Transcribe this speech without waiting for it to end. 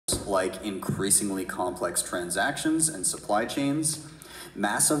like increasingly complex transactions and supply chains,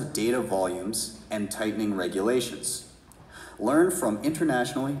 massive data volumes, and tightening regulations. Learn from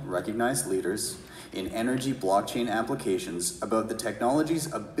internationally recognized leaders in energy blockchain applications about the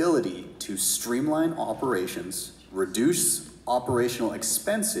technology's ability to streamline operations, reduce operational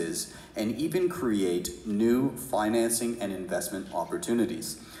expenses, and even create new financing and investment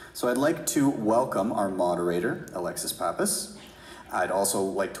opportunities. So I'd like to welcome our moderator, Alexis Pappas. I'd also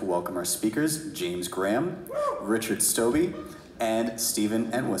like to welcome our speakers, James Graham, Richard Stobbe, and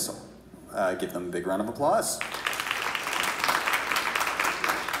Stephen Entwisle. Give them a big round of applause.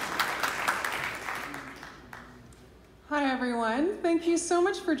 Hi everyone, thank you so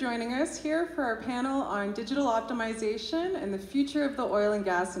much for joining us here for our panel on digital optimization and the future of the oil and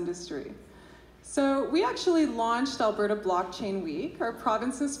gas industry. So we actually launched Alberta Blockchain Week, our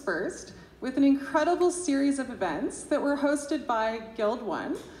province's first, with an incredible series of events that were hosted by Guild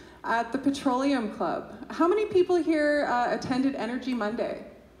One at the Petroleum Club. How many people here attended Energy Monday?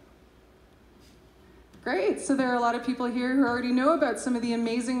 Great, so there are a lot of people here who already know about some of the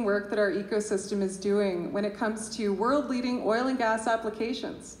amazing work that our ecosystem is doing when it comes to world-leading oil and gas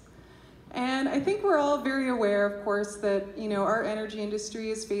applications. And I think we're all very aware, of course, that our energy industry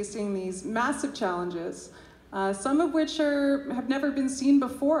is facing these massive challenges, some of which have never been seen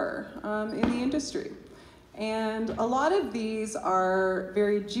before in the industry. And a lot of these are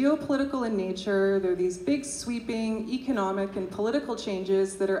very geopolitical in nature. They're these big, sweeping economic and political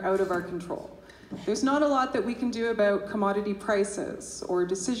changes that are out of our control. There's not a lot that we can do about commodity prices or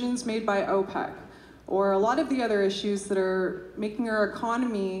decisions made by OPEC or a lot of the other issues that are making our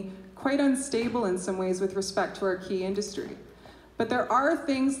economy quite unstable in some ways with respect to our key industry. But there are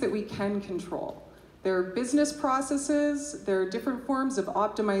things that we can control. There are business processes, there are different forms of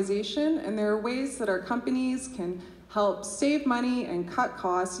optimization, and there are ways that our companies can help save money and cut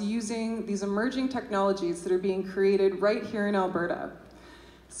costs using these emerging technologies that are being created right here in Alberta.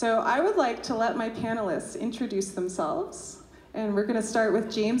 So I would like to let my panelists introduce themselves, and we're going to start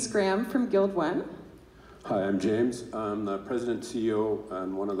with James Graham from Guild One. Hi, I'm James. I'm the president, CEO,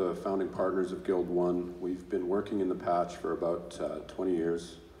 and one of the founding partners of Guild One. We've been working in the patch for about 20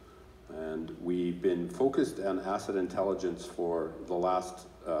 years, and we've been focused on asset intelligence for the last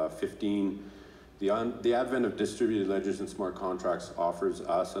 15. The advent of distributed ledgers and smart contracts offers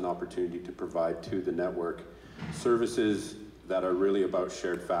us an opportunity to provide to the network services that are really about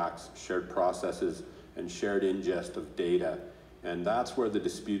shared facts, shared processes, and shared ingest of data. And that's where the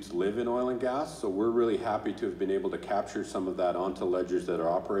disputes live in oil and gas. So we're really happy to have been able to capture some of that onto ledgers that are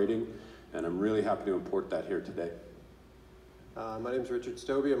operating. And I'm really happy to import that here today. My name is Richard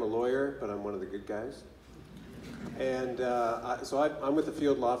Stobbe. I'm a lawyer, but I'm one of the good guys. And I'm with the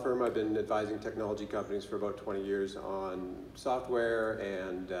Field Law Firm. I've been advising technology companies for about 20 years on software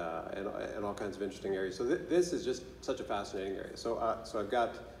and all kinds of interesting areas. So this is just such a fascinating area. So I've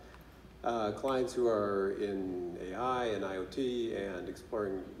got clients who are in AI and IoT and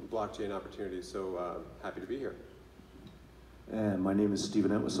exploring blockchain opportunities. So happy to be here. And my name is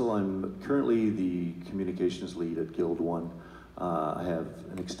Stephen Entwisle. I'm currently the communications lead at Guild One. I have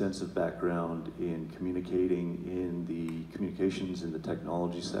an extensive background in communicating in the communications in the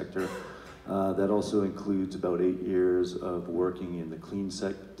technology sector. That also includes about 8 years of working in the clean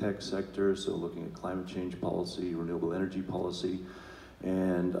tech sector, so looking at climate change policy, renewable energy policy,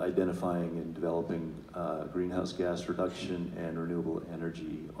 and identifying and developing greenhouse gas reduction and renewable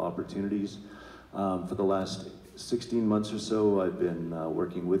energy opportunities. For the last 16 months or so, I've been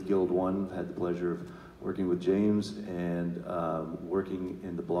working with Guild One. I've had the pleasure of working with James and working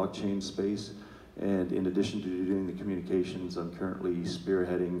in the blockchain space. And in addition to doing the communications, I'm currently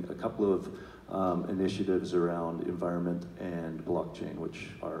spearheading a couple of initiatives around environment and blockchain, which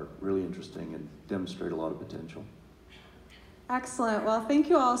are really interesting and demonstrate a lot of potential. Excellent. Well, thank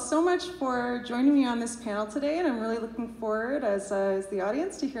you all so much for joining me on this panel today, and I'm really looking forward, as the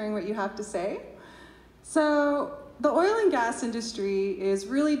audience, to hearing what you have to say. So, the oil and gas industry is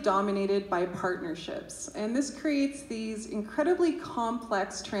really dominated by partnerships, and this creates these incredibly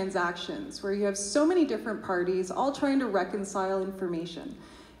complex transactions where you have so many different parties all trying to reconcile information.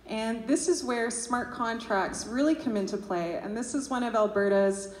 And this is where smart contracts really come into play, and this is one of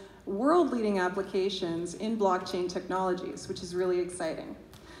Alberta's world-leading applications in blockchain technologies, which is really exciting.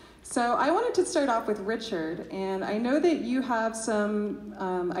 So I wanted to start off with Richard, and I know that you have some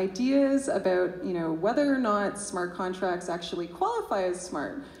ideas about whether or not smart contracts actually qualify as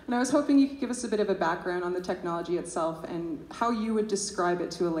smart. And I was hoping you could give us a bit of a background on the technology itself and how you would describe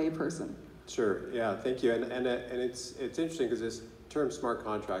it to a layperson. Sure, yeah, thank you. And it's interesting because this term smart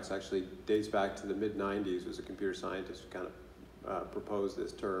contracts actually dates back to the mid-90s. It was a computer scientist who kind of proposed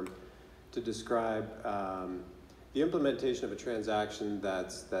this term to describe the implementation of a transaction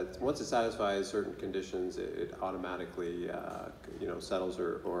that's once it satisfies certain conditions, it automatically settles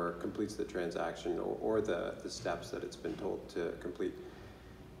or completes the transaction or the steps that it's been told to complete.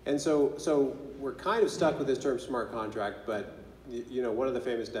 And so we're kind of stuck with this term smart contract, but one of the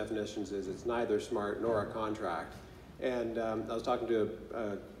famous definitions is it's neither smart nor a contract. And I was talking to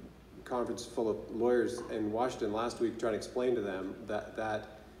a conference full of lawyers in Washington last week trying to explain to them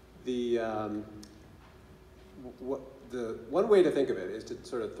that the one way to think of it is to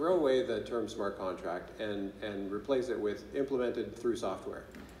sort of throw away the term smart contract and replace it with implemented through software.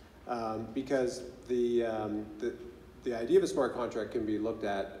 Because the idea of a smart contract can be looked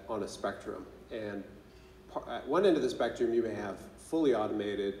at on a spectrum. And at one end of the spectrum, you may have fully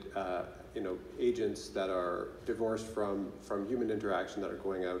automated agents that are divorced from human interaction that are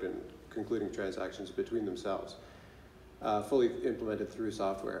going out and concluding transactions between themselves, fully implemented through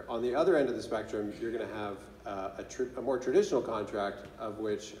software. On the other end of the spectrum, you're going to have a more traditional contract, of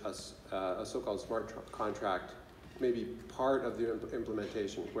which a so-called smart contract may be part of the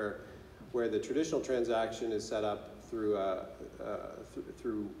implementation, where the traditional transaction is set up through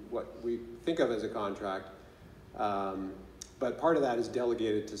through what we think of as a contract, but part of that is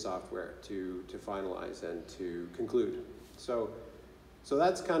delegated to software to finalize and to conclude. So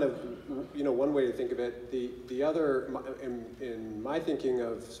that's kind of one way to think of it. The other, in my thinking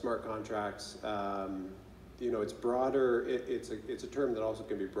of smart contracts, it's broader. It's a term that also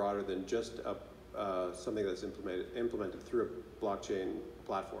can be broader than just something that's implemented through a blockchain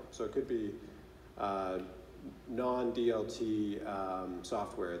platform. So it could be non-DLT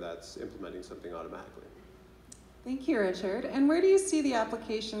software that's implementing something automatically. Thank you, Richard. And where do you see the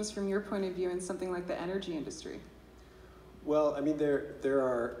applications from your point of view in something like the energy industry? Well, I mean, there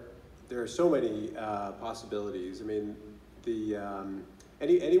are so many possibilities. I mean,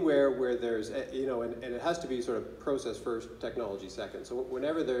 anywhere where there's and it has to be sort of process first, technology second. So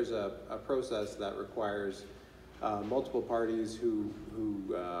whenever there's a process that requires multiple parties who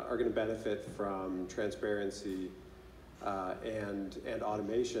are going to benefit from transparency and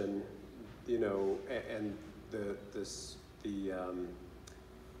automation, and the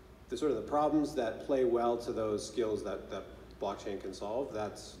sort of the problems that play well to those skills that blockchain can solve.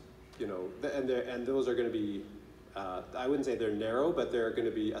 That's and those are going to be I wouldn't say they're narrow, but they're going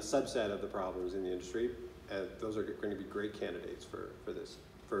to be a subset of the problems in the industry, and those are going to be great candidates for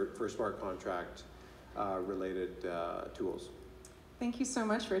smart contract related tools. Thank you so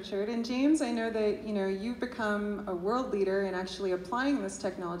much, Richard. And James, I know that you've become a world leader in actually applying this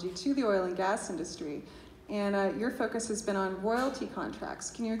technology to the oil and gas industry. And your focus has been on royalty contracts.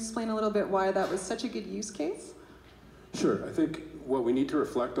 Can you explain a little bit why that was such a good use case? Sure. I think what we need to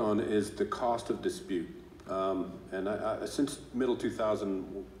reflect on is the cost of dispute. And since middle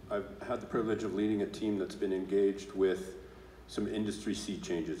 2000, I've had the privilege of leading a team that's been engaged with some industry sea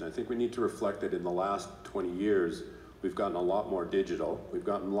changes. And I think we need to reflect that in the last 20 years, we've gotten a lot more digital. We've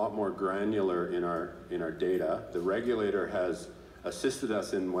gotten a lot more granular in our data. The regulator has assisted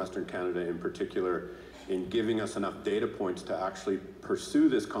us in Western Canada in particular in giving us enough data points to actually pursue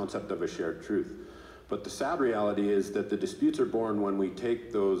this concept of a shared truth. But the sad reality is that the disputes are born when we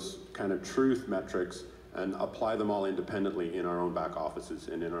take those kind of truth metrics and apply them all independently in our own back offices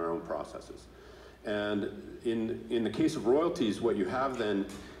and in our own processes. And in the case of royalties, what you have then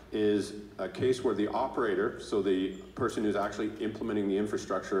is a case where the operator, so the person who's actually implementing the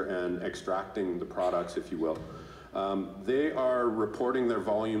infrastructure and extracting the products, if you will, they are reporting their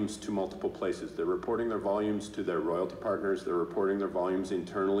volumes to multiple places. They're reporting their volumes to their royalty partners. They're reporting their volumes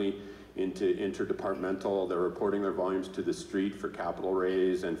internally into interdepartmental. They're reporting their volumes to the street for capital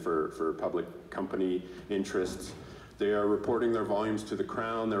raise and for public company interests. They are reporting their volumes to the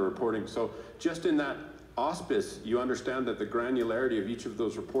Crown. They're reporting. So just in that auspice, you understand that the granularity of each of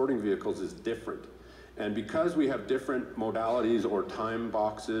those reporting vehicles is different. And because we have different modalities or time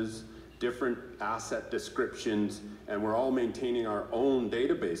boxes, different asset descriptions, and we're all maintaining our own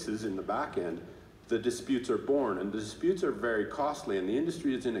databases in the back end, the disputes are born, and the disputes are very costly, and the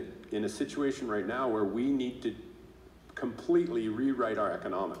industry is in a situation right now where we need to completely rewrite our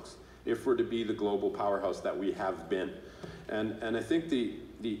economics if we're to be the global powerhouse that we have been. And I think the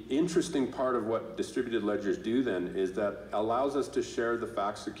interesting part of what distributed ledgers do then is that allows us to share the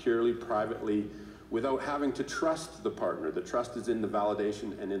facts securely, privately, without having to trust the partner. The trust is in the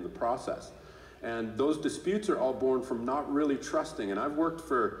validation and in the process. And those disputes are all born from not really trusting. And I've worked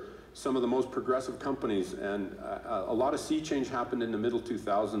for some of the most progressive companies, and a lot of sea change happened in the middle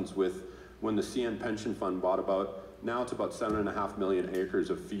 2000s with when the CN pension fund bought now it's about 7.5 million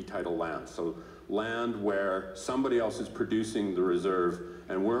acres of fee title land. So land where somebody else is producing the reserve,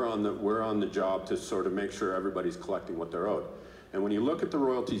 and we're on the job to sort of make sure everybody's collecting what they're owed. And when you look at the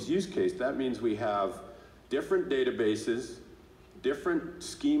royalties use case, that means we have different databases, different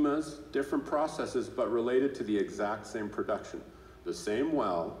schemas, different processes, but related to the exact same production. The same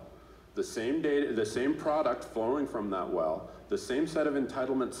well, the same data, the same product flowing from that well, the same set of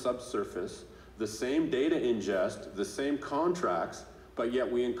entitlements subsurface, the same data ingest, the same contracts, but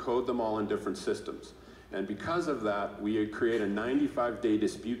yet we encode them all in different systems. And because of that, we create a 95-day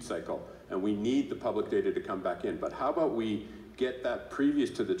dispute cycle, and we need the public data to come back in. But how about we get that previous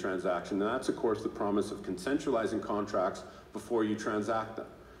to the transaction? And that's, of course, the promise of consensualizing contracts before you transact them.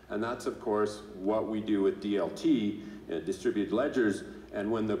 And that's, of course, what we do with DLT, distributed ledgers.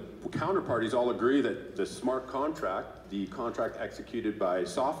 And when the counterparties all agree that the smart contract, the contract executed by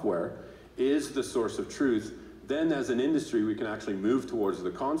software, is the source of truth, then as an industry, we can actually move towards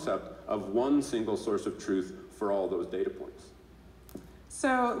the concept of one single source of truth for all those data points.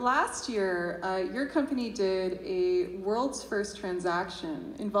 So last year, your company did a world's first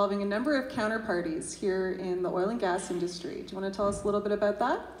transaction involving a number of counterparties here in the oil and gas industry. Do you want to tell us a little bit about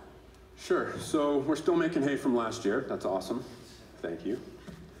that? Sure. So we're still making hay from last year. That's awesome. Thank you.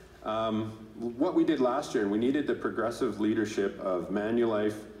 What we did last year, and we needed the progressive leadership of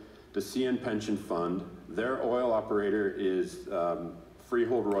Manulife, the CN Pension Fund. Their oil operator is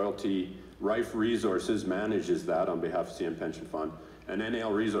Freehold Royalty. Rife Resources manages that on behalf of CN Pension Fund, and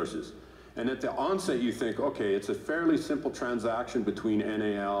NAL Resources. And at the onset, you think, okay, it's a fairly simple transaction between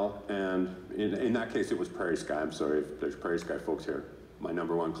NAL and, in that case, it was Prairie Sky. I'm sorry if there's Prairie Sky folks here, my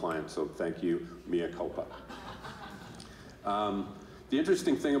 #1 client, so thank you, mea culpa. The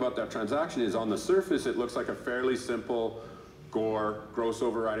interesting thing about that transaction is on the surface, it looks like a fairly simple GOR, gross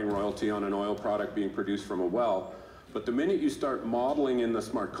overriding royalty on an oil product being produced from a well. But the minute you start modeling in the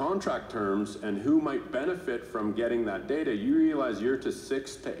smart contract terms and who might benefit from getting that data, you realize you're to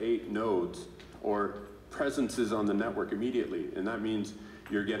 6 to 8 nodes or presences on the network immediately. And that means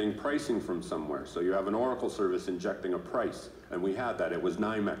you're getting pricing from somewhere. So you have an Oracle service injecting a price. And we had that. It was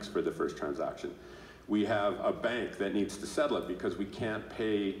NYMEX for the first transaction. We have a bank that needs to settle it because we can't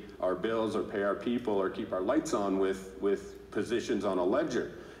pay our bills or pay our people or keep our lights on with positions on a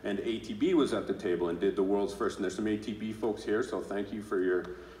ledger. And ATB was at the table and did the world's first. And there's some ATB folks here, so thank you for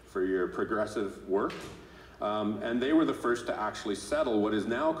your progressive work. And they were the first to actually settle what is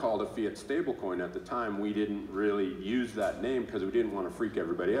now called a fiat stablecoin. At the time, we didn't really use that name because we didn't want to freak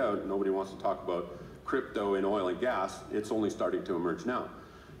everybody out. Nobody wants to talk about crypto in oil and gas. It's only starting to emerge now.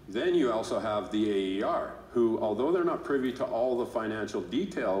 Then you also have the AER, who, although they're not privy to all the financial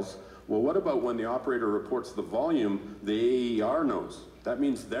details, well, what about when the operator reports the volume, the AER knows? That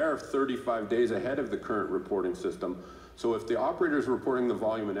means they're 35 days ahead of the current reporting system. So if the operator is reporting the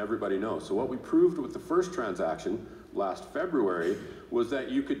volume and everybody knows. So what we proved with the first transaction last February was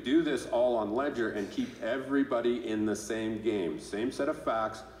that you could do this all on ledger and keep everybody in the same game. Same set of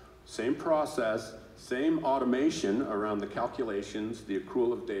facts, same process, same automation around the calculations, the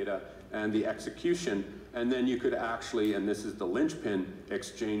accrual of data, and the execution. And then you could actually, and this is the linchpin,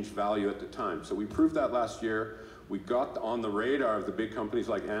 exchange value at the time. So we proved that last year. We got on the radar of the big companies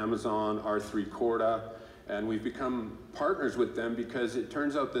like Amazon, R3 Corda, and we've become partners with them because it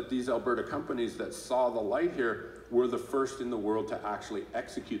turns out that these Alberta companies that saw the light here were the first in the world to actually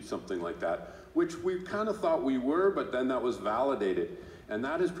execute something like that, which we kind of thought we were, but then that was validated. And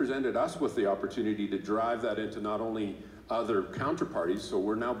that has presented us with the opportunity to drive that into not only other counterparties, so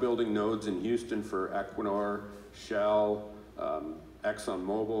we're now building nodes in Houston for Equinor, Shell,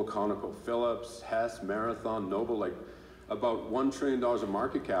 ExxonMobil, ConocoPhillips, Hess, Marathon, Noble, like about $1 trillion of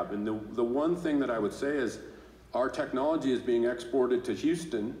market cap. And the one thing that I would say is our technology is being exported to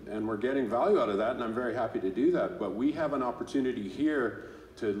Houston and we're getting value out of that, and I'm very happy to do that. But we have an opportunity here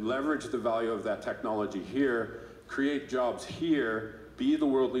to leverage the value of that technology here, create jobs here, be the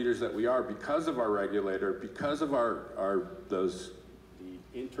world leaders that we are because of our regulator, because of the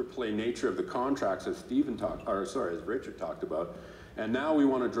interplay nature of the contracts as as Richard talked about. And now we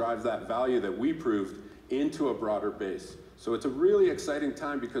want to drive that value that we proved into a broader base. So it's a really exciting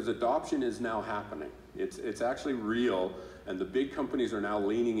time because adoption is now happening. It's actually real, and the big companies are now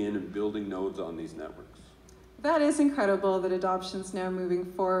leaning in and building nodes on these networks. That is incredible that adoption's now moving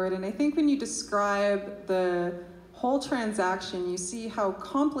forward. And I think when you describe the whole transaction, you see how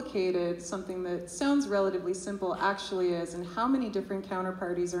complicated something that sounds relatively simple actually is and how many different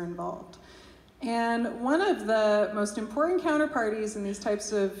counterparties are involved. And one of the most important counterparties in these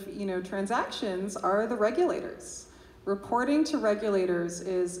types of transactions are the regulators. Reporting to regulators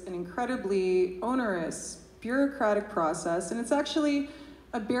is an incredibly onerous, bureaucratic process, and it's actually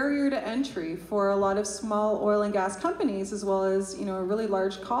a barrier to entry for a lot of small oil and gas companies, as well as, you know, a really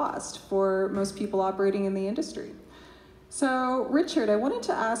large cost for most people operating in the industry. So, Richard, I wanted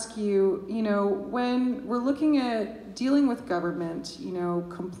to ask you, you know, when we're looking at dealing with government, you know,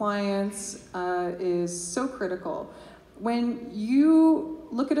 compliance is so critical. When you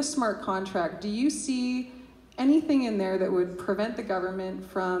look at a smart contract, do you see anything in there that would prevent the government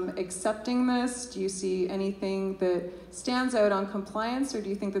from accepting this? Do you see anything that stands out on compliance, or do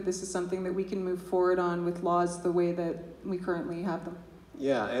you think that this is something that we can move forward on with laws the way that we currently have them?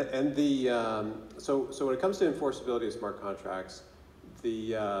 Yeah, and so when it comes to enforceability of smart contracts,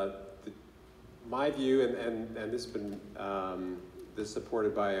 my view, and this has been this is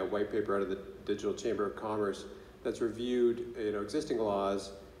supported by a white paper out of the Digital Chamber of Commerce that's reviewed, you know, existing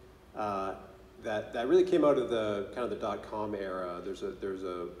laws that really came out of the kind of the .com era. There's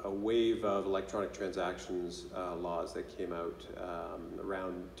a wave of electronic transactions laws that came out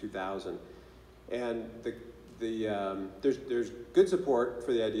around 2000, and there's good support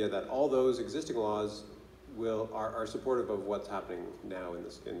for the idea that all those existing laws are supportive of what's happening now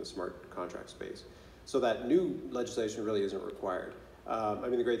in the smart contract space, so that new legislation really isn't required. I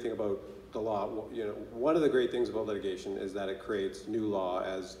mean, the great thing about the law, you know, one of the great things about litigation is that it creates new law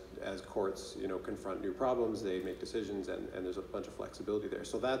as courts, you know, confront new problems, they make decisions, and there's a bunch of flexibility there.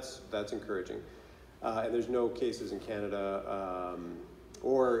 So that's encouraging. And there's no cases in Canada,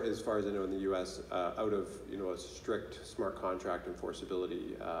 or as far as I know in the US, out of, you know, a strict smart contract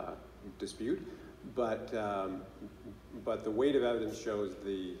enforceability dispute. But the weight of evidence shows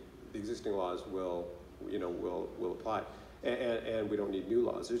the existing laws will apply. And we don't need new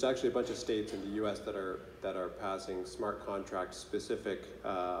laws. There's actually a bunch of states in the U.S. that are passing smart contract specific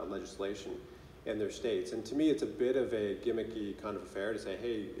legislation in their states. And to me, it's a bit of a gimmicky kind of affair to say,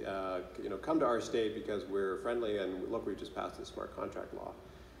 hey, you know, come to our state because we're friendly, and look, we just passed this smart contract law.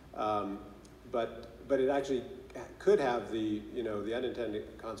 But it actually could have the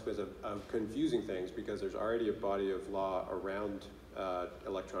unintended consequence of confusing things, because there's already a body of law around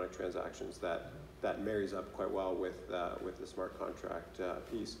electronic transactions that marries up quite well with the smart contract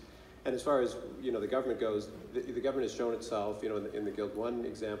piece. And as far as, you know, the government goes, the government has shown itself, you know, in the Guild 1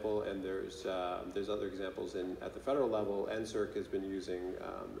 example, and there's other examples at the federal level. NSERC has been using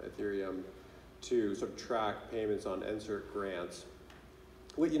Ethereum to sort of track payments on NSERC grants,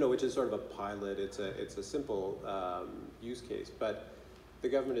 which is sort of a pilot. It's a simple use case, but the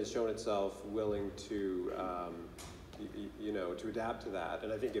government has shown itself willing to to adapt to that.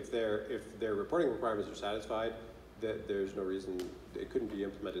 And I think if their reporting requirements are satisfied, that there's no reason it couldn't be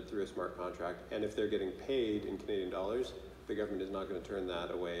implemented through a smart contract. And if they're getting paid in Canadian dollars, the government is not going to turn that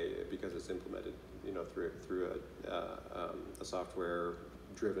away because it's implemented, you know, through a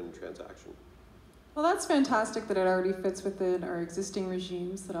software-driven transaction. Well, that's fantastic that it already fits within our existing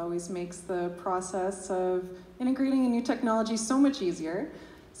regimes. That always makes the process of integrating a new technology so much easier.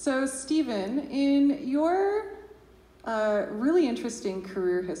 So, Stephen, in your really interesting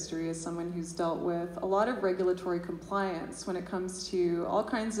career history as someone who's dealt with a lot of regulatory compliance when it comes to all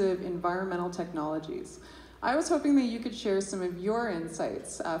kinds of environmental technologies, I was hoping that you could share some of your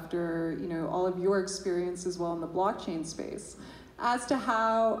insights after, you know, all of your experience as well in the blockchain space, as to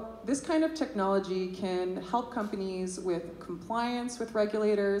how this kind of technology can help companies with compliance with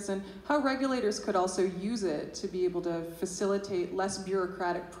regulators, and how regulators could also use it to be able to facilitate less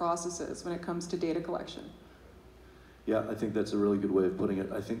bureaucratic processes when it comes to data collection. Yeah, I think that's a really good way of putting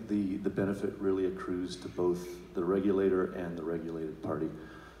it. I think the benefit really accrues to both the regulator and the regulated party.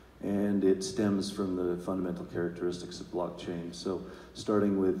 And it stems from the fundamental characteristics of blockchain. So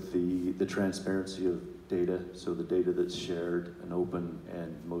starting with the transparency of data, so the data that's shared and open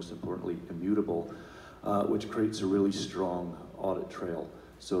and most importantly immutable, which creates a really strong audit trail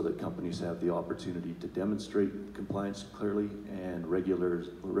so that companies have the opportunity to demonstrate compliance clearly, and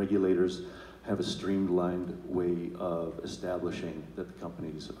regulators have a streamlined way of establishing that the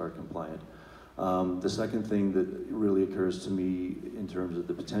companies are compliant. The second thing that really occurs to me in terms of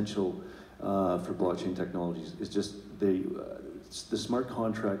the potential for blockchain technologies is just the smart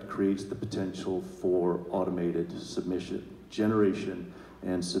contract creates the potential for automated generation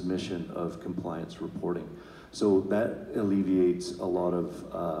and submission of compliance reporting. So that alleviates a lot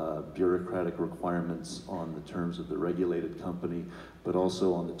of bureaucratic requirements on the terms of the regulated company, but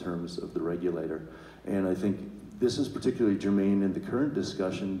also on the terms of the regulator. And I think this is particularly germane in the current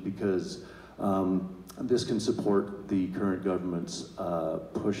discussion because this can support the current government's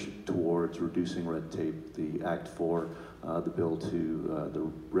push towards reducing red tape, the Act 4, the bill to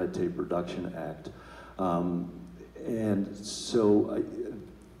the Red Tape Reduction Act. And so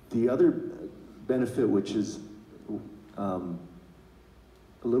the other benefit, which is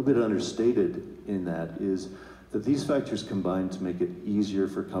a little bit understated in that is that these factors combine to make it easier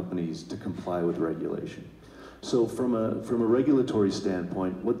for companies to comply with regulation. So from a regulatory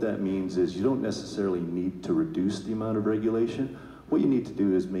standpoint, what that means is you don't necessarily need to reduce the amount of regulation. What you need to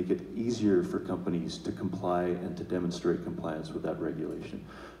do is make it easier for companies to comply and to demonstrate compliance with that regulation.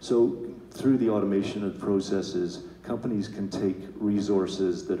 So through the automation of processes, companies can take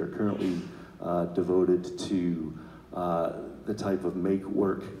resources that are currently devoted to the type of make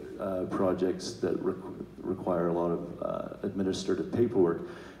work projects that require a lot of administrative paperwork,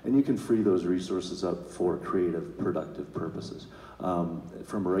 and you can free those resources up for creative, productive purposes.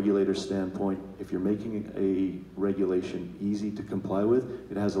 From a regulator standpoint, if you're making a regulation easy to comply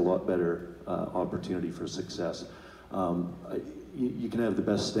with, it has a lot better opportunity for success. You can have the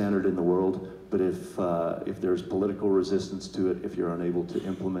best standard in the world, but if there's political resistance to it, if you're unable to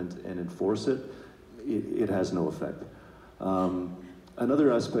implement and enforce it, it has no effect.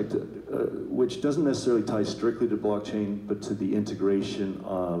 Another aspect, which doesn't necessarily tie strictly to blockchain, but to the integration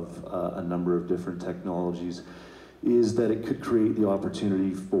of a number of different technologies, is that it could create the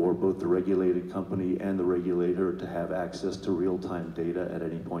opportunity for both the regulated company and the regulator to have access to real-time data at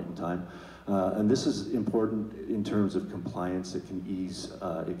any point in time. And this is important in terms of compliance. It can ease,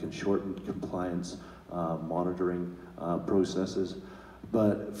 it can shorten compliance monitoring processes.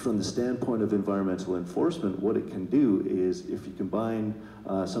 But from the standpoint of environmental enforcement, what it can do is if you combine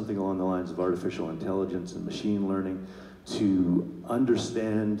something along the lines of artificial intelligence and machine learning to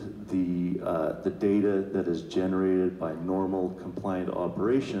understand the data that is generated by normal compliant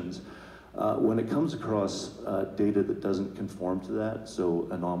operations, when it comes across data that doesn't conform to that, so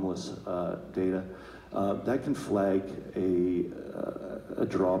anomalous data, that can flag a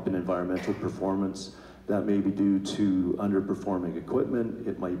drop in environmental performance. That may be due to underperforming equipment,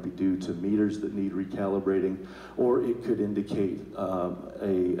 it might be due to meters that need recalibrating, or it could indicate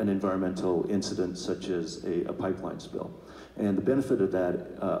an environmental incident such as a pipeline spill. And the benefit of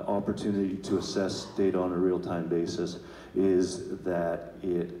that opportunity to assess data on a real-time basis is that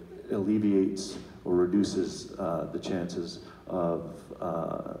it alleviates or reduces the chances of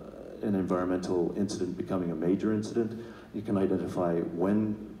an environmental incident becoming a major incident. You can identify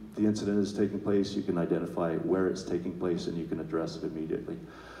when the incident is taking place, you can identify where it's taking place, and you can address it immediately.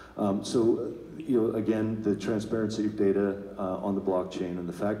 So, again, the transparency of data on the blockchain and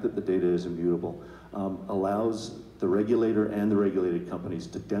the fact that the data is immutable allows the regulator and the regulated companies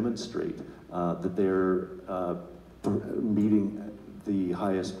to demonstrate that they're meeting the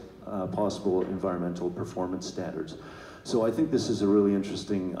highest possible environmental performance standards. So I think this is a really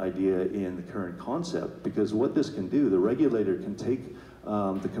interesting idea in the current concept, because what this can do, the regulator can take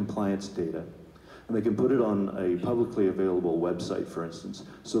the compliance data, and they can put it on a publicly available website, for instance,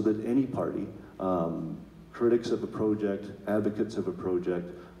 so that any party, critics of a project, advocates of a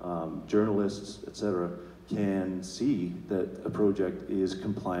project, journalists, etc., can see that a project is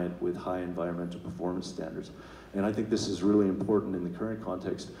compliant with high environmental performance standards. And I think this is really important in the current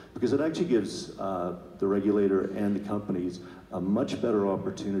context, because it actually gives the regulator and the companies a much better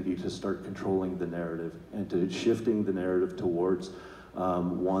opportunity to start controlling the narrative and to shifting the narrative towards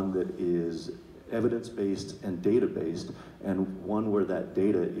one that is evidence-based and data-based, and one where that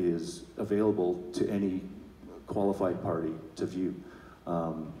data is available to any qualified party to view.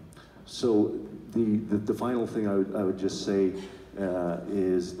 So the final thing I would just say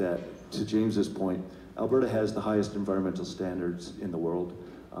is that, to James's point, Alberta has the highest environmental standards in the world.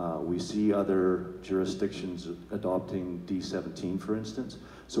 We see other jurisdictions adopting D17, for instance.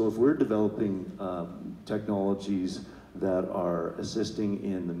 So if we're developing technologies that are assisting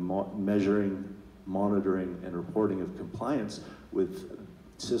in the measuring, monitoring, and reporting of compliance with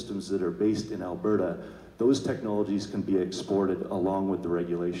systems that are based in Alberta, those technologies can be exported along with the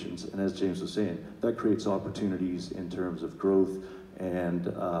regulations. And as James was saying, that creates opportunities in terms of growth and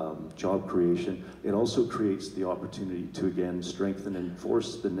job creation. It also creates the opportunity to, again, strengthen and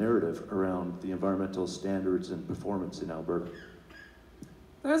enforce the narrative around the environmental standards and performance in Alberta.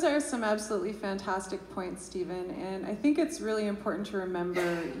 Those are some absolutely fantastic points, Stephen. And I think it's really important to remember,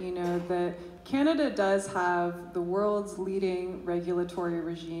 that Canada does have the world's leading regulatory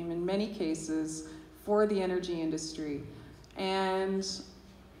regime in many cases for the energy industry. And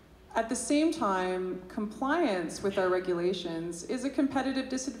at the same time, compliance with our regulations is a competitive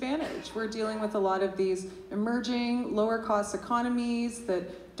disadvantage. We're dealing with a lot of these emerging lower cost economies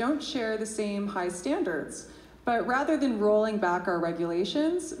that don't share the same high standards. But rather than rolling back our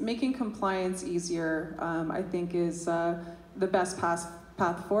regulations, making compliance easier, I think, is the best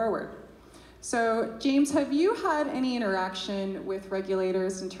path forward. So, James, have you had any interaction with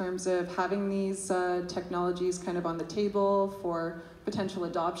regulators in terms of having these technologies kind of on the table for potential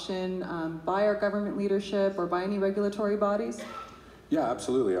adoption by our government leadership or by any regulatory bodies? Yeah,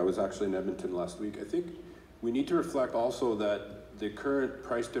 absolutely. I was actually in Edmonton last week. I think we need to reflect also that the current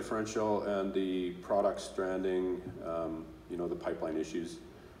price differential and the product stranding, you know, the pipeline issues.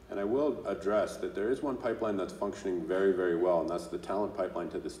 And I will address that there is one pipeline that's functioning very, very well, and that's the talent pipeline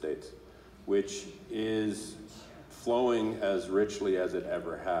to the States, which is flowing as richly as it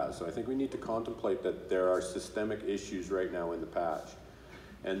ever has. So I think we need to contemplate that there are systemic issues right now in the patch.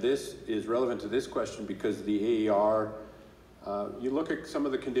 And this is relevant to this question because the AER, you look at some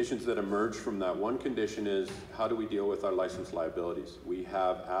of the conditions that emerge from that. One condition is, how do we deal with our license liabilities? We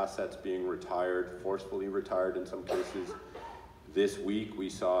have assets being retired, forcefully retired in some cases. This week we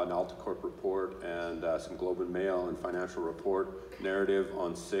saw an Alticorp report and some Globe and Mail and Financial Report narrative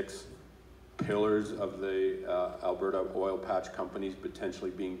on 6 pillars of the Alberta oil patch companies potentially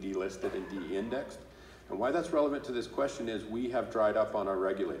being delisted and de-indexed. And why that's relevant to this question is we have dried up on our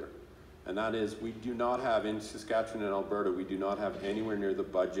regulator. And that is, we do not have, in Saskatchewan and Alberta, we do not have anywhere near the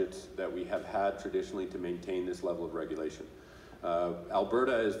budgets that we have had traditionally to maintain this level of regulation.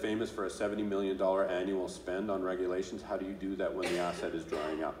 Alberta is famous for a $70 million annual spend on regulations. How do you do that when the asset is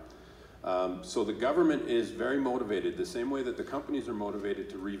drying up? So the government is very motivated, the same way that the companies are motivated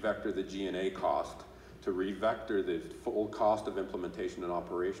to revector the G&A cost, to revector the full cost of implementation and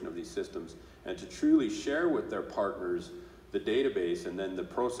operation of these systems, and to truly share with their partners the database and then the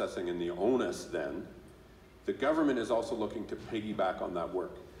processing and the onus then. The government is also looking to piggyback on that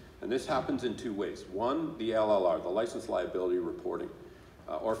work. And this happens in 2 ways. One, the LLR, the license liability reporting.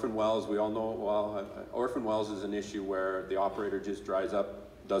 Orphan wells, we all know, well, orphan wells is an issue where the operator just dries up,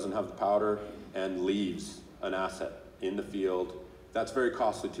 doesn't have the powder, and leaves an asset in the field. That's very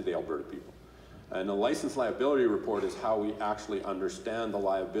costly to the Alberta people. And the license liability report is how we actually understand the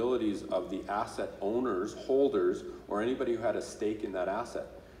liabilities of the asset owners, holders, or anybody who had a stake in that asset.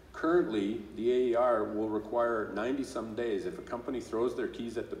 Currently, the AER will require 90-some days. If a company throws their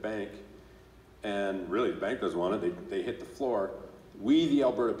keys at the bank, and really the bank doesn't want it, they hit the floor, we, the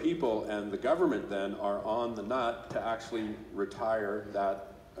Alberta people, and the government then are on the nut to actually retire that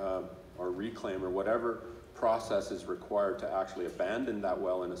or reclaim or whatever process is required to actually abandon that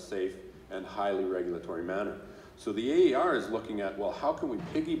well in a safe and highly regulatory manner. So the AER is looking at, well, how can we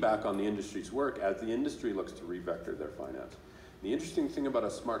piggyback on the industry's work as the industry looks to revector their finance? The interesting thing about a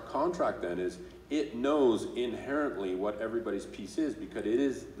smart contract then is it knows inherently what everybody's piece is because it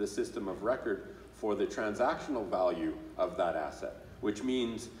is the system of record for the transactional value of that asset, which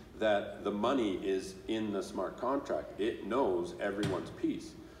means that the money is in the smart contract. It knows everyone's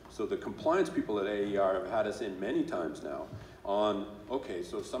piece. So the compliance people at AER have had us in many times now on, okay,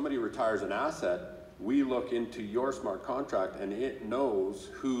 so if somebody retires an asset, we look into your smart contract and it knows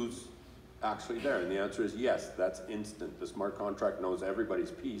who's actually there. And the answer is yes, that's instant. The smart contract knows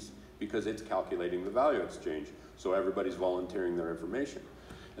everybody's piece because it's calculating the value exchange. So everybody's volunteering their information.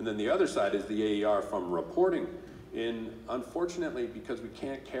 And then the other side is the AER from reporting. Unfortunately, because we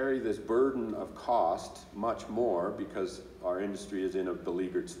can't carry this burden of cost much more because our industry is in a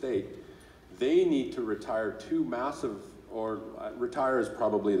beleaguered state, they need to retire 2 massive, or retire is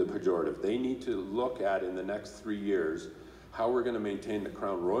probably the pejorative. They need to look at in the next 3 years how we're going to maintain the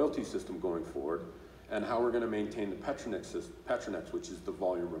Crown royalty system going forward and how we're going to maintain the Petronex, which is the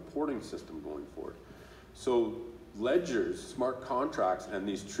volume reporting system going forward. So ledgers, smart contracts, and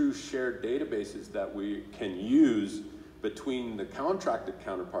these true shared databases that we can use between the contracted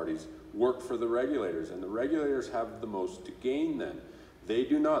counterparties work for the regulators, and the regulators have the most to gain then. They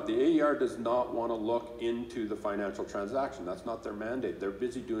do not, the AER does not want to look into the financial transaction. That's not their mandate. They're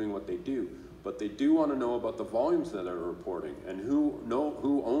busy doing what they do. But they do want to know about the volumes that they're reporting and who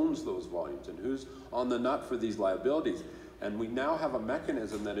owns those volumes and who's on the nut for these liabilities. And we now have a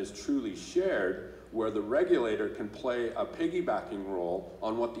mechanism that is truly shared where the regulator can play a piggybacking role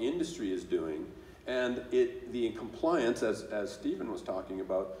on what the industry is doing. And the compliance, as Stephen was talking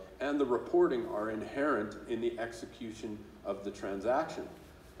about, and the reporting are inherent in the execution of the transaction.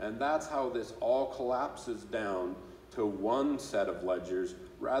 And that's how this all collapses down to one set of ledgers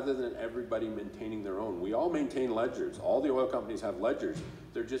rather than everybody maintaining their own. We all maintain ledgers. All the oil companies have ledgers.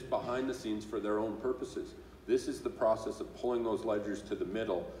 They're just behind the scenes for their own purposes. This is the process of pulling those ledgers to the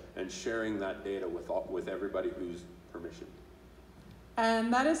middle and sharing that data with everybody who's permissioned.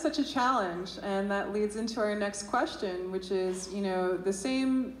 And that is such a challenge, and that leads into our next question, which is, the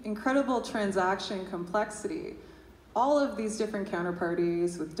same incredible transaction complexity. All of these different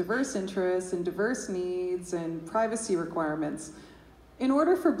counterparties with diverse interests and diverse needs and privacy requirements. In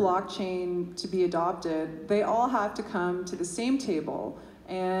order for blockchain to be adopted, they all have to come to the same table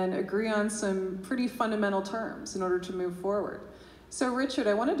and agree on some pretty fundamental terms in order to move forward. So Richard,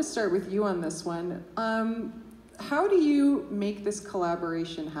 I wanted to start with you on this one. How do you make this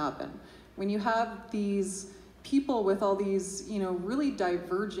collaboration happen? When you have these people with all these, really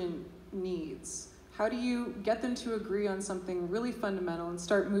divergent needs, how do you get them to agree on something really fundamental and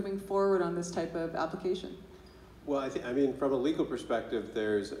start moving forward on this type of application? Well, I mean, from a legal perspective,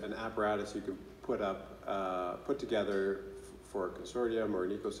 there's an apparatus you can put together for a consortium or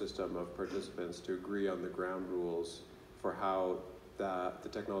an ecosystem of participants to agree on the ground rules for how the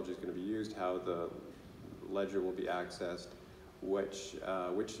technology is going to be used, how the ledger will be accessed, which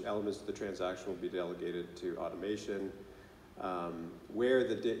elements of the transaction will be delegated to automation, where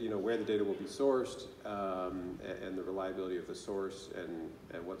the data will be sourced, and the reliability of the source, and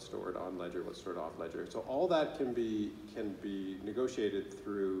what's stored on ledger, what's stored off ledger. So all that can be negotiated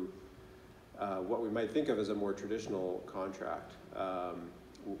through what we might think of as a more traditional contract,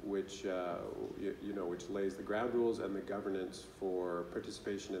 which lays the ground rules and the governance for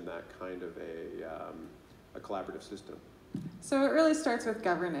participation in that kind of a collaborative system. So it really starts with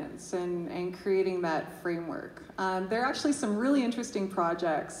governance and creating that framework. There are actually some really interesting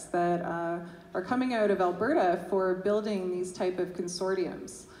projects that are coming out of Alberta for building these type of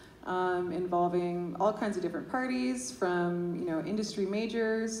consortiums, involving all kinds of different parties, from industry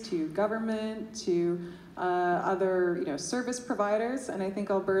majors to government to other service providers. And I think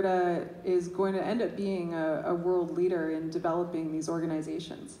Alberta is going to end up being a world leader in developing these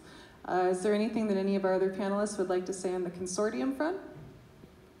organizations. Is there anything that any of our other panelists would like to say on the consortium front?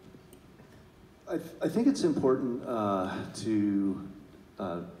 I think it's important to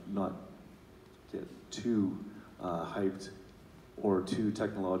not get too hyped or too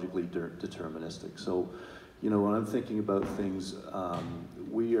technologically deterministic. So, when I'm thinking about things,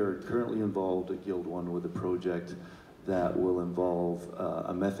 we are currently involved at Guild 1 with a project that will involve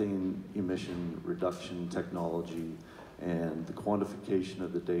a methane emission reduction technology and the quantification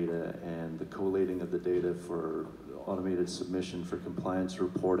of the data and the collating of the data for automated submission for compliance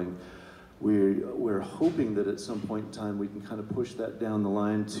reporting. We're hoping that at some point in time we can kind of push that down the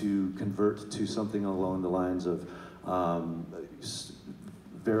line to convert to something along the lines of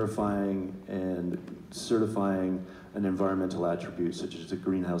verifying and certifying an environmental attribute such as a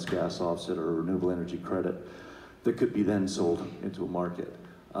greenhouse gas offset or a renewable energy credit that could be then sold into a market.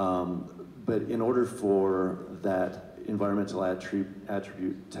 But in order for that environmental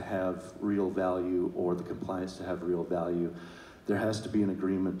attribute to have real value, or the compliance to have real value, there has to be an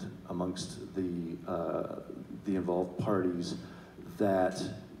agreement amongst the involved parties that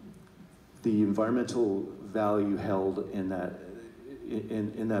the environmental value held in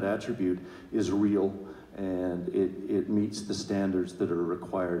that attribute is real, and it meets the standards that are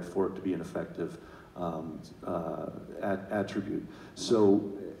required for it to be an effective attribute.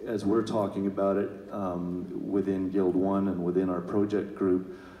 So as we're talking about it within Guild 1 and within our project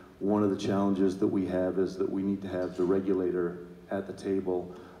group, one of the challenges that we have is that we need to have the regulator at the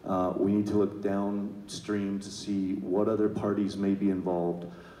table. We need to look downstream to see what other parties may be involved,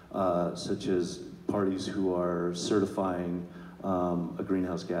 such as parties who are certifying a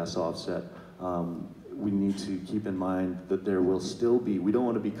greenhouse gas offset. We need to keep in mind that there will still be, we don't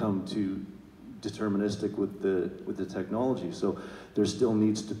want to become too deterministic with the technology. So there still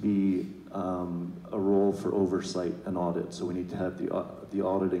needs to be a role for oversight and audit. So we need to have the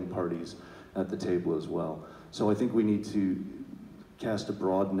auditing parties at the table as well. So I think we need to cast a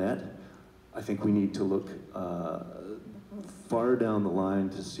broad net. I think we need to look far down the line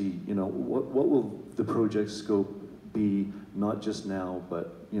to see, what will the project scope be, not just now,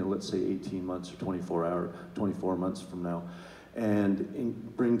 but let's say 18 months or 24 months from now,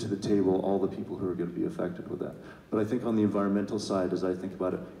 and bring to the table all the people who are going to be affected with that. But I think on the environmental side, as I think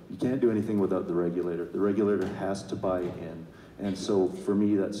about it, you can't do anything without the regulator. The regulator has to buy in. And so for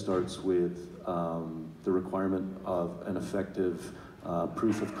me, that starts with the requirement of an effective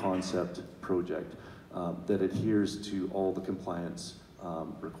proof of concept project that adheres to all the compliance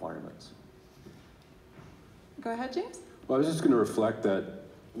requirements. Go ahead, James. Well, I was just going to reflect that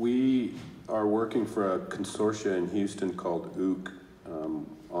we are working for a consortia in Houston called OOC,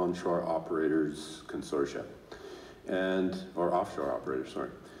 Onshore Operators Consortia, or Offshore Operators,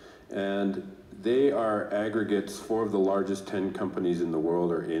 sorry. And they are aggregates. 4 of the largest 10 companies in the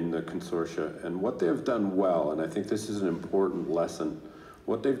world are in the consortia. And what they've done well, and I think this is an important lesson,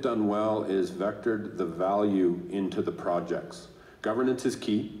 what they've done well is vectored the value into the projects. Governance is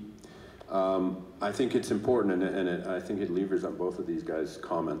key. I think it's important, and I think it levers on both of these guys'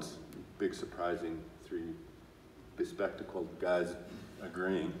 comments. Big surprising, 3 bespectacled guys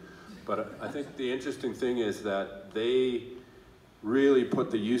agreeing. But I think the interesting thing is that they really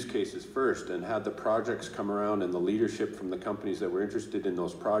put the use cases first and had the projects come around and the leadership from the companies that were interested in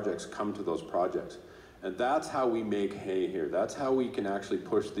those projects come to those projects. And that's how we make hay here. That's how we can actually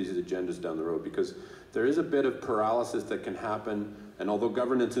push these agendas down the road, because there is a bit of paralysis that can happen, and although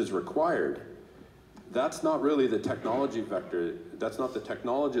governance is required, that's not really the technology vector. That's not the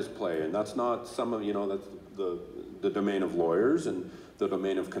technologist play, and that's not some of, that's the domain of lawyers and the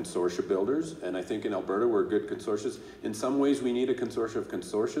domain of consortia builders. And I think in Alberta we're good consortias. In some ways we need a consortia of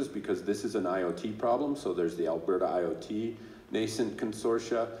consortias because this is an IoT problem. So there's the Alberta IoT nascent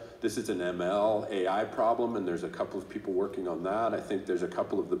consortia. This is an ML AI problem, and there's a couple of people working on that. I think there's a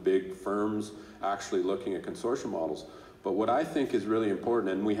couple of the big firms actually looking at consortia models. But what I think is really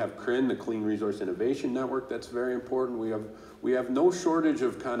important, and we have CRIN, the Clean Resource Innovation Network, that's very important. We have no shortage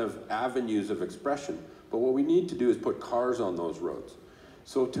of kind of avenues of expression, but what we need to do is put cars on those roads.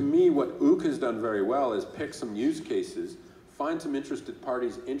 So to me, what OOC has done very well is pick some use cases, find some interested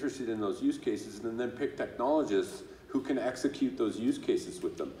parties interested in those use cases, and then pick technologists who can execute those use cases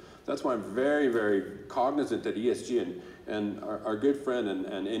with them. That's why I'm very, very cognizant that ESG, and our good friend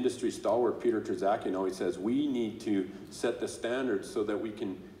and industry stalwart, Peter Trzakian, always says, we need to set the standards so that we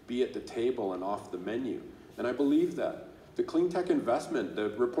can be at the table and off the menu. And I believe that. The clean tech investment, the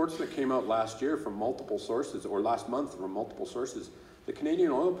reports that came out last year from multiple sources, or last month from multiple sources, the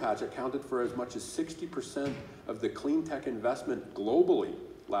Canadian oil patch accounted for as much as 60% of the clean tech investment globally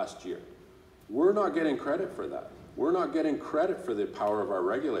last year. We're not getting credit for that. We're not getting credit for the power of our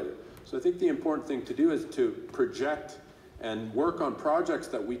regulator. So I think the important thing to do is to project and work on projects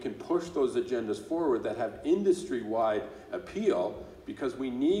that we can push those agendas forward that have industry-wide appeal, because we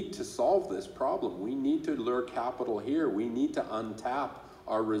need to solve this problem. We need to lure capital here. We need to untap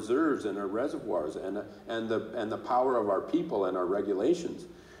our reserves and our reservoirs and the power of our people and our regulations.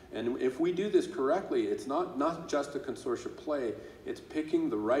 And if we do this correctly, it's not just a consortia play, it's picking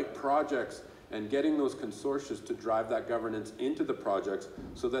the right projects and getting those consortia to drive that governance into the projects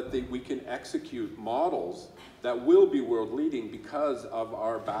so that we can execute models that will be world leading because of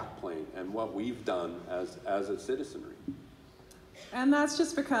our backplane and what we've done as a citizenry. And that's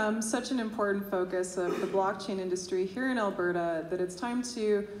just become such an important focus of the blockchain industry here in Alberta that it's time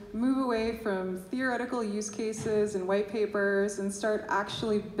to move away from theoretical use cases and white papers and start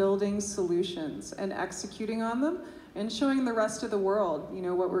actually building solutions and executing on them and showing the rest of the world,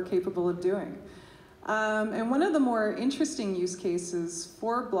 what we're capable of doing. And one of the more interesting use cases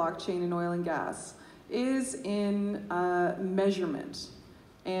for blockchain in oil and gas is in measurement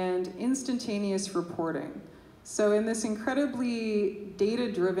and instantaneous reporting. So in this incredibly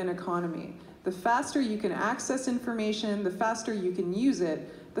data-driven economy, the faster you can access information, the faster you can use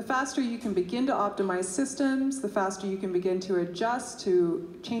it, the faster you can begin to optimize systems, the faster you can begin to adjust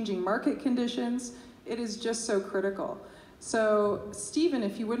to changing market conditions. It is just so critical. So Stephen,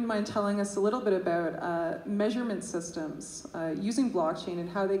 if you wouldn't mind telling us a little bit about measurement systems using blockchain and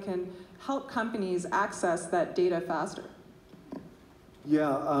how they can help companies access that data faster.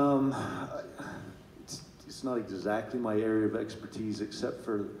 Yeah, it's not exactly my area of expertise, except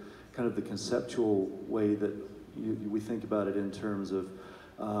for kind of the conceptual way that we think about it in terms of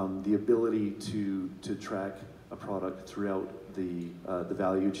the ability to track a product throughout the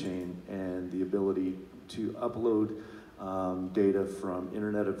value chain, and the ability to upload data from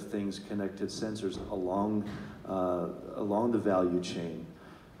Internet of Things connected sensors along the value chain,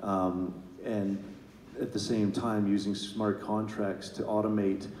 and at the same time using smart contracts to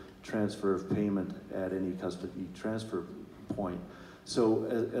automate transfer of payment at any custody transfer point. So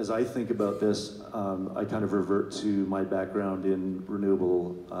as I think about this, I kind of revert to my background in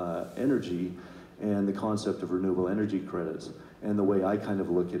renewable energy and the concept of renewable energy credits. And the way I kind of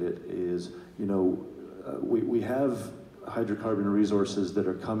look at it is, we have hydrocarbon resources that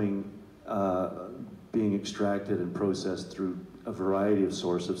are being extracted and processed through a variety of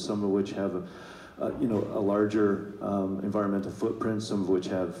sources, some of which have a larger environmental footprint, some of which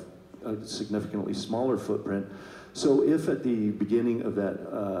have a significantly smaller footprint. So if at the beginning of that,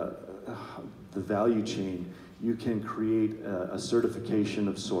 the value chain, you can create a certification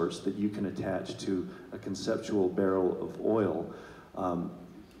of source that you can attach to a conceptual barrel of oil,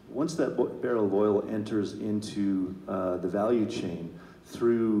 once that barrel of oil enters into the value chain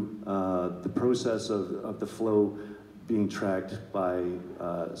through the process of the flow being tracked by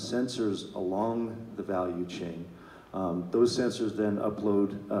sensors along the value chain, those sensors then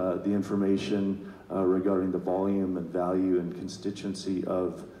upload the information regarding the volume and value and constituency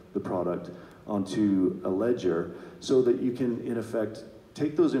of the product onto a ledger, so that you can, in effect,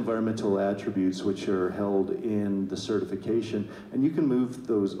 take those environmental attributes which are held in the certification, and you can move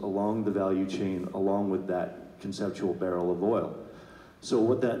those along the value chain along with that conceptual barrel of oil. So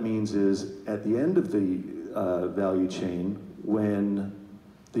what that means is, at the end of the value chain, when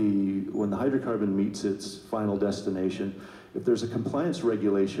the hydrocarbon meets its final destination, if there's a compliance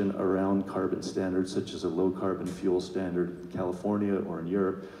regulation around carbon standards, such as a low carbon fuel standard in California or in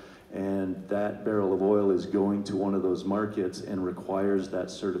Europe, and that barrel of oil is going to one of those markets and requires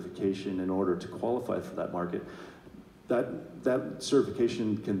that certification in order to qualify for that market, that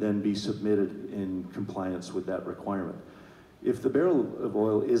certification can then be submitted in compliance with that requirement. If the barrel of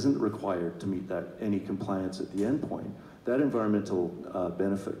oil isn't required to meet any compliance at the end point, that environmental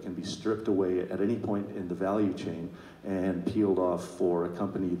benefit can be stripped away at any point in the value chain and peeled off for a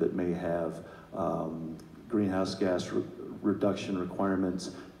company that may have greenhouse gas reduction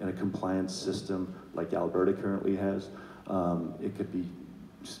requirements in a compliance system like Alberta currently has. It could be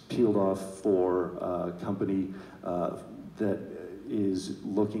peeled off for a company that is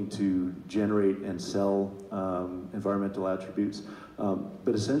looking to generate and sell environmental attributes.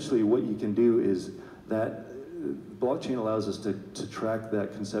 But essentially what you can do is that blockchain allows us to track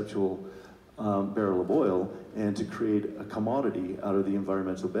that conceptual barrel of oil and to create a commodity out of the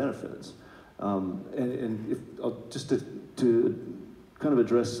environmental benefits. Just to kind of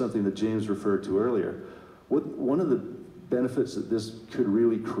address something that James referred to earlier, one of the benefits that this could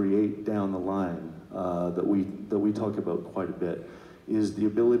really create down the line that we talk about quite a bit is the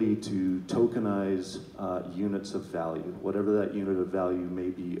ability to tokenize units of value, whatever that unit of value may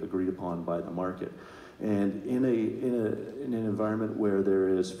be agreed upon by the market. And in an environment where there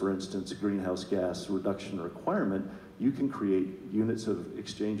is, for instance, a greenhouse gas reduction requirement, you can create units of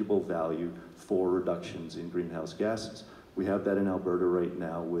exchangeable value for reductions in greenhouse gases. We have that in Alberta right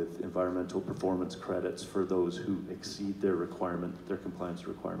now with environmental performance credits for those who exceed their compliance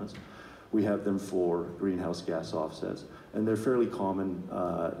requirements. We have them for greenhouse gas offsets, and they're fairly common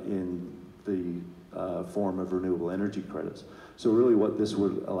in the form of renewable energy credits. So really what this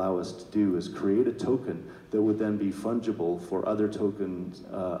would allow us to do is create a token that would then be fungible for other tokens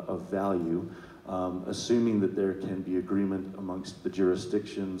of value, assuming that there can be agreement amongst the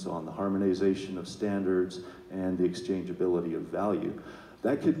jurisdictions on the harmonization of standards and the exchangeability of value.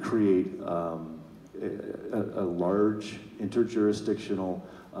 That could create a large interjurisdictional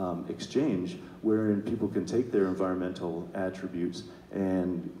exchange wherein people can take their environmental attributes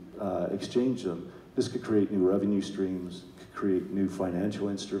and exchange them. This could create new revenue streams, could create new financial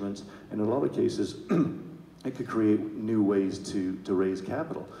instruments, and in a lot of cases, it could create new ways to raise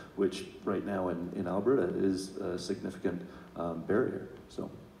capital, which right now in Alberta is a significant barrier. So.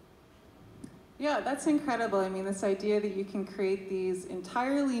 Yeah, that's incredible. I mean, this idea that you can create these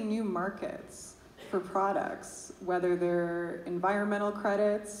entirely new markets for products, whether they're environmental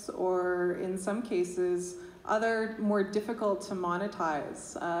credits or in some cases, other more difficult to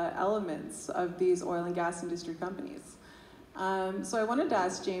monetize elements of these oil and gas industry companies. So I wanted to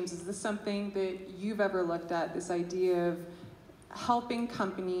ask James, is this something that you've ever looked at, this idea of helping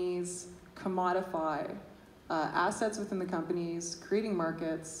companies commodify assets within the companies, creating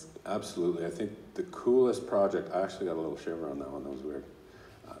markets? Absolutely. I think the coolest project, I actually got a little shiver on that one, that was weird.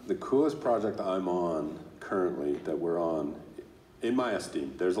 The coolest project I'm on currently, that we're on, in my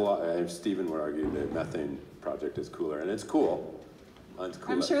esteem, there's a lot, Stephen would argue the methane project is cooler, and it's cool. Mine's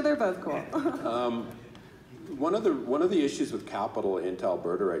cooler. I'm sure they're both cool. One of the issues with capital into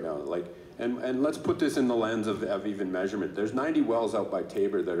Alberta right now, and let's put this in the lens of even measurement. There's 90 wells out by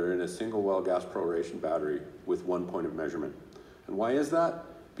Tabor that are in a single well gas proration battery with 1 point of measurement. And why is that?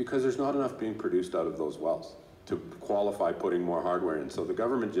 Because there's not enough being produced out of those wells to qualify putting more hardware in. So the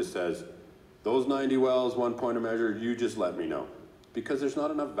government just says, those 90 wells, 1 point of measure, you just let me know. Because there's not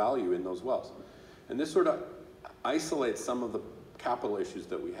enough value in those wells. And this sort of isolates some of the capital issues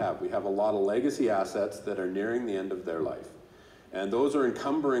that we have. We have a lot of legacy assets that are nearing the end of their life. And those are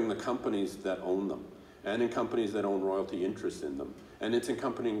encumbering the companies that own them, and in companies that own royalty interests in them. And it's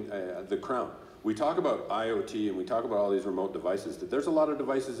encumbering the Crown. We talk about IoT and we talk about all these remote devices. There's a lot of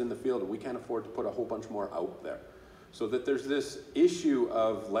devices in the field and we can't afford to put a whole bunch more out there. So that there's this issue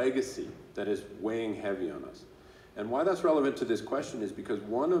of legacy that is weighing heavy on us. And why that's relevant to this question is because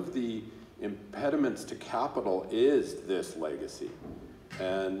one of the impediments to capital is this legacy.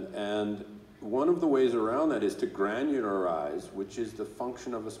 And one of the ways around that is to granularize, which is the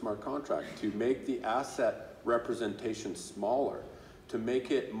function of a smart contract, to make the asset representation smaller, to make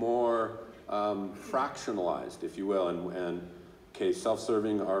it more fractionalized, if you will, and okay,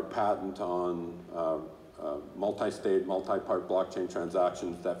 self-serving, our patent on multi-state, multi-part blockchain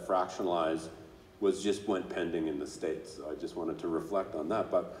transactions that fractionalize went pending in the States. So I just wanted to reflect on that.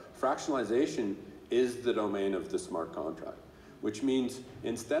 But fractionalization is the domain of the smart contract, which means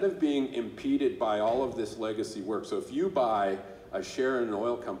instead of being impeded by all of this legacy work, so if you buy a share in an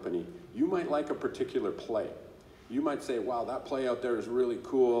oil company, you might like a particular play. You might say, wow, that play out there is really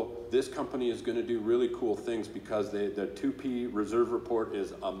cool. This company is going to do really cool things because the 2P reserve report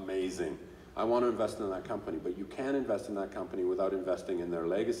is amazing. I want to invest in that company, but you can't invest in that company without investing in their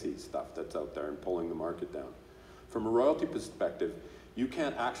legacy stuff that's out there and pulling the market down. From a royalty perspective, you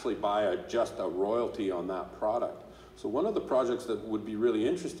can't actually buy just a royalty on that product. So one of the projects that would be really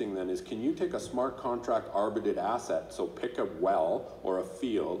interesting then is, can you take a smart contract arbitrage asset, so pick a well or a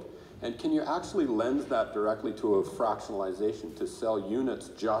field, and can you actually lens that directly to a fractionalization to sell units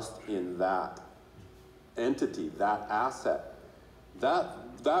just in that entity, that asset?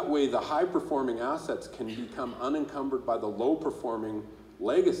 That way the high-performing assets can become unencumbered by the low-performing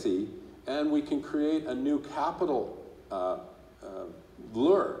legacy, and we can create a new capital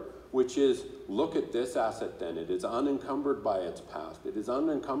lure, which is, look at this asset then. It is unencumbered by its past. It is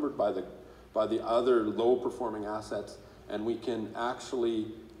unencumbered by the other low-performing assets, and we can actually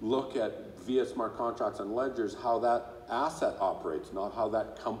look at, via smart contracts and ledgers, how that asset operates, not how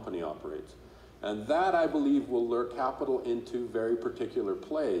that company operates. And that, I believe, will lure capital into very particular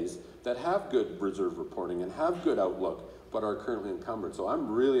plays that have good reserve reporting and have good outlook, but are currently encumbered. So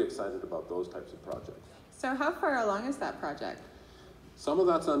I'm really excited about those types of projects. So how far along is that project? Some of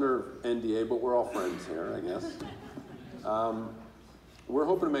that's under NDA, but we're all friends here, I guess. We're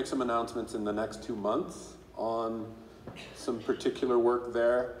hoping to make some announcements in the next 2 months on some particular work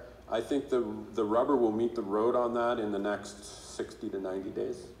there. I think the rubber will meet the road on that in the next 60 to 90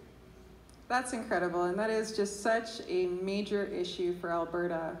 days. That's incredible, and that is just such a major issue for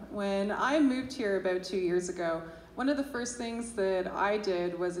Alberta. When I moved here about 2 years ago, one of the first things that I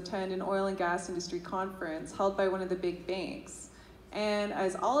did was attend an oil and gas industry conference held by one of the big banks. And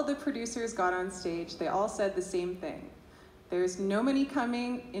as all of the producers got on stage, they all said the same thing. There's no money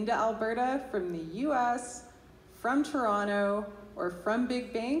coming into Alberta from the US, from Toronto, or from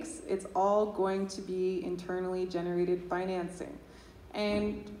big banks. It's all going to be internally generated financing.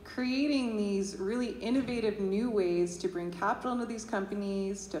 And creating these really innovative new ways to bring capital into these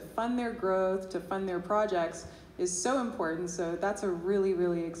companies, to fund their growth, to fund their projects is so important. So that's a really,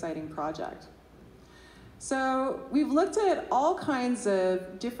 really exciting project. So we've looked at all kinds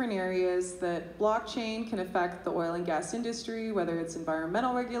of different areas that blockchain can affect the oil and gas industry, whether it's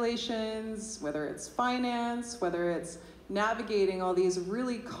environmental regulations, whether it's finance, whether it's navigating all these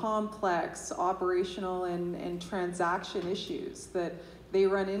really complex operational and transaction issues that they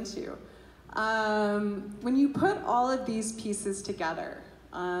run into. When you put all of these pieces together,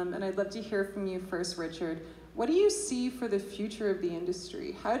 and I'd love to hear from you first, Richard, what do you see for the future of the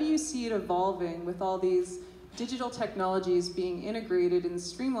industry? How do you see it evolving with all these digital technologies being integrated and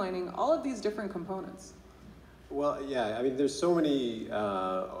streamlining all of these different components? Well, yeah, I mean, there's so many,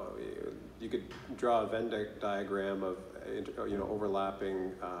 you could draw a Venn diagram of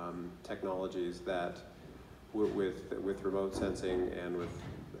overlapping technologies that with remote sensing and with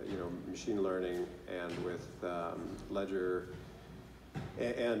machine learning and with ledger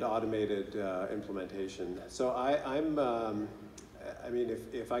and automated implementation. So I mean,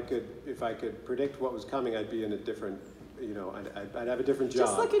 if I could predict what was coming, I'd be in a different, I'd have a different job.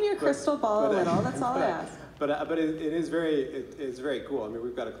 Just look in your crystal ball a little. That's all I ask. But it's very cool. I mean,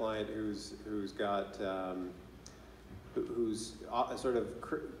 we've got a client who's sort of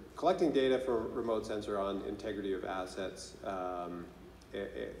collecting data from remote sensor on integrity of assets,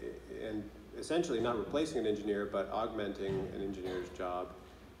 and essentially not replacing an engineer, but augmenting an engineer's job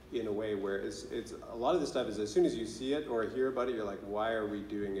in a way where it's a lot of this stuff is, as soon as you see it or hear about it, you're like, why are we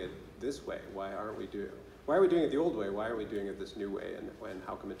doing it this way? Why are we doing it the old way? Why are we doing it this new way? And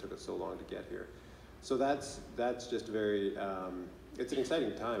how come it took us so long to get here? So that's just very, it's an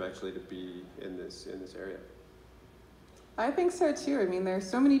exciting time actually to be in this area. I think so too. I mean, there's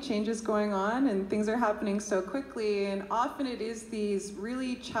so many changes going on and things are happening so quickly, and often it is these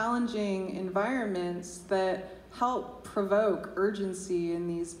really challenging environments that help provoke urgency in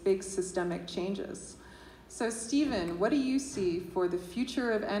these big systemic changes. So Stephen, what do you see for the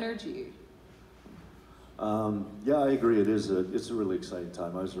future of energy? Yeah, I agree. It's a really exciting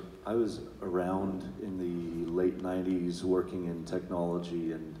time. I was around in the late 90s working in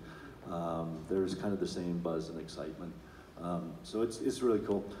technology, and there's kind of the same buzz and excitement. So it's really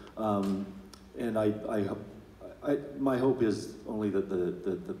cool. And my hope is only that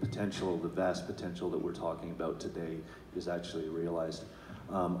the potential, the vast potential that we're talking about today is actually realized.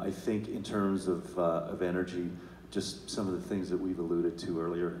 I think in terms of energy, just some of the things that we've alluded to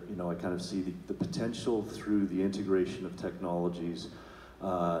earlier, I kind of see the potential through the integration of technologies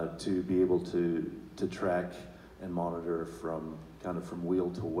to be able to track and monitor from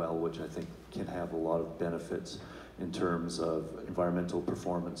wheel to well, which I think can have a lot of benefits. in terms of environmental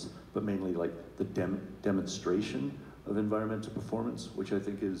performance, but mainly like the demonstration of environmental performance, which I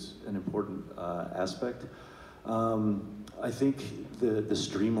think is an important aspect. I think the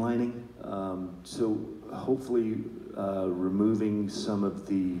streamlining, so hopefully removing some of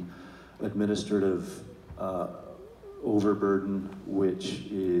the administrative overburden, which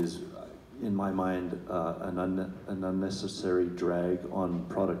is, in my mind, an unnecessary drag on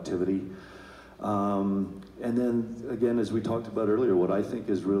productivity. And then, again, as we talked about earlier, what I think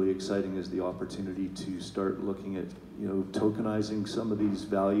is really exciting is the opportunity to start looking at, tokenizing some of these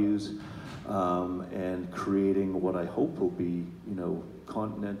values and creating what I hope will be,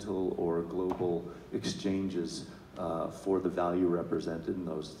 continental or global exchanges for the value represented in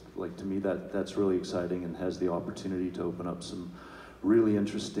those. Like, to me, that's really exciting and has the opportunity to open up some really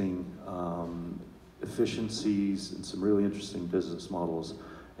interesting efficiencies and some really interesting business models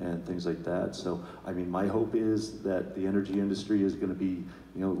and things like that. So, I mean, my hope is that the energy industry is going to be,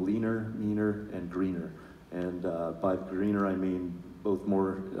 leaner, meaner, and greener. And by greener, I mean both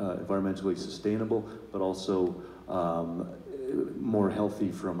more environmentally sustainable, but also more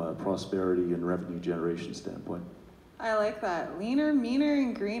healthy from a prosperity and revenue generation standpoint. I like that. Leaner, meaner,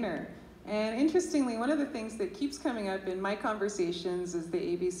 and greener. And interestingly, one of the things that keeps coming up in my conversations as the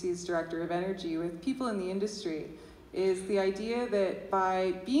ABC's Director of Energy with people in the industry is the idea that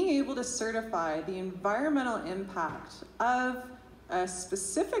by being able to certify the environmental impact of a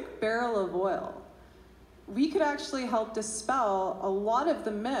specific barrel of oil, we could actually help dispel a lot of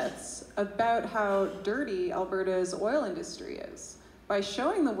the myths about how dirty Alberta's oil industry is by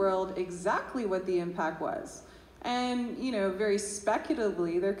showing the world exactly what the impact was. And, very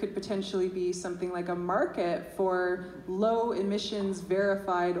speculatively, there could potentially be something like a market for low emissions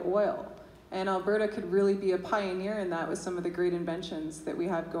verified oil. And Alberta could really be a pioneer in that with some of the great inventions that we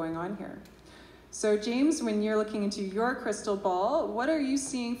have going on here. So James, when you're looking into your crystal ball, what are you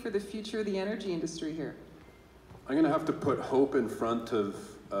seeing for the future of the energy industry here? I'm going to have to put hope in front of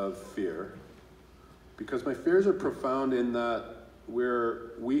fear, because my fears are profound in that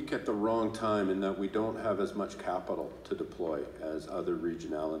we're weak at the wrong time, in that we don't have as much capital to deploy as other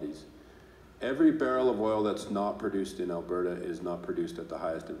regionalities. Every barrel of oil that's not produced in Alberta is not produced at the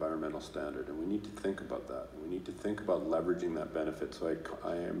highest environmental standard, and we need to think about that. We need to think about leveraging that benefit. So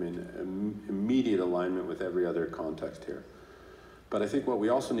I am in immediate alignment with every other context here. But I think what we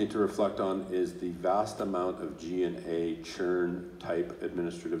also need to reflect on is the vast amount of G&A churn type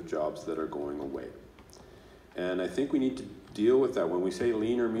administrative jobs that are going away. And I think we need to deal with that. When we say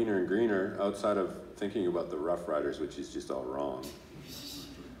leaner, meaner, and greener, outside of thinking about the Rough Riders, which is just all wrong,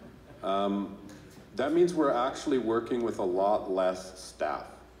 that means we're actually working with a lot less staff.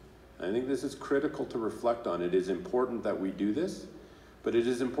 And I think this is critical to reflect on. It is important that we do this, but it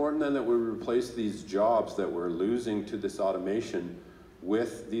is important then that we replace these jobs that we're losing to this automation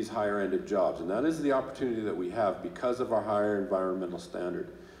with these higher-ended jobs. And that is the opportunity that we have because of our higher environmental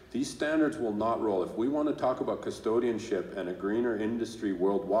standard. These standards will not roll. If we want to talk about custodianship and a greener industry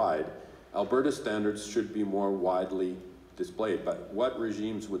worldwide, Alberta standards should be more widely displayed. But what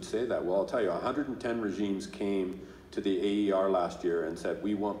regimes would say that? Well, I'll tell you, 110 regimes came to the AER last year and said,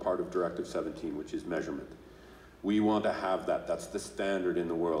 we want part of Directive 17, which is measurement. We want to have that. That's the standard in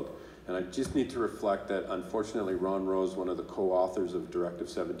the world. And I just need to reflect that, unfortunately, Ron Rose, one of the co-authors of Directive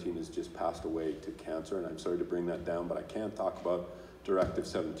 17, has just passed away to cancer, and I'm sorry to bring that down, but I can't talk about Directive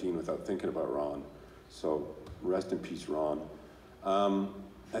 17 without thinking about Ron. So rest in peace, Ron.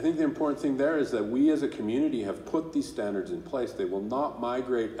 I think the important thing there is that we as a community have put these standards in place. They will not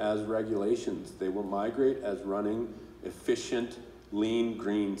migrate as regulations. They will migrate as running efficient, lean,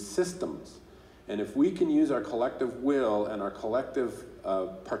 green systems. And if we can use our collective will and our collective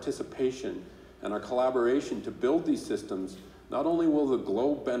participation and our collaboration to build these systems, not only will the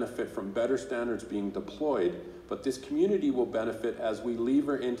globe benefit from better standards being deployed, but this community will benefit as we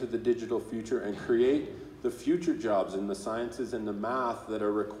lever into the digital future and create the future jobs in the sciences and the math that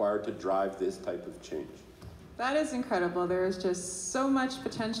are required to drive this type of change. That is incredible. There is just so much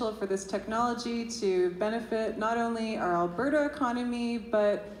potential for this technology to benefit not only our Alberta economy,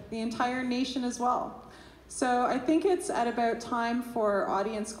 but the entire nation as well. So I think it's at about time for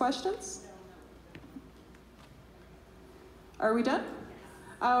audience questions. Are we done?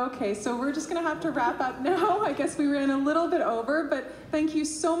 Oh, okay, so we're just gonna have to wrap up now. I guess we ran a little bit over, but thank you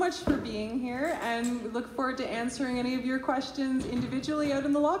so much for being here, and we look forward to answering any of your questions individually out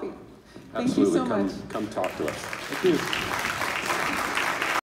in the lobby. Thank you so much. Come talk to us. Thank you.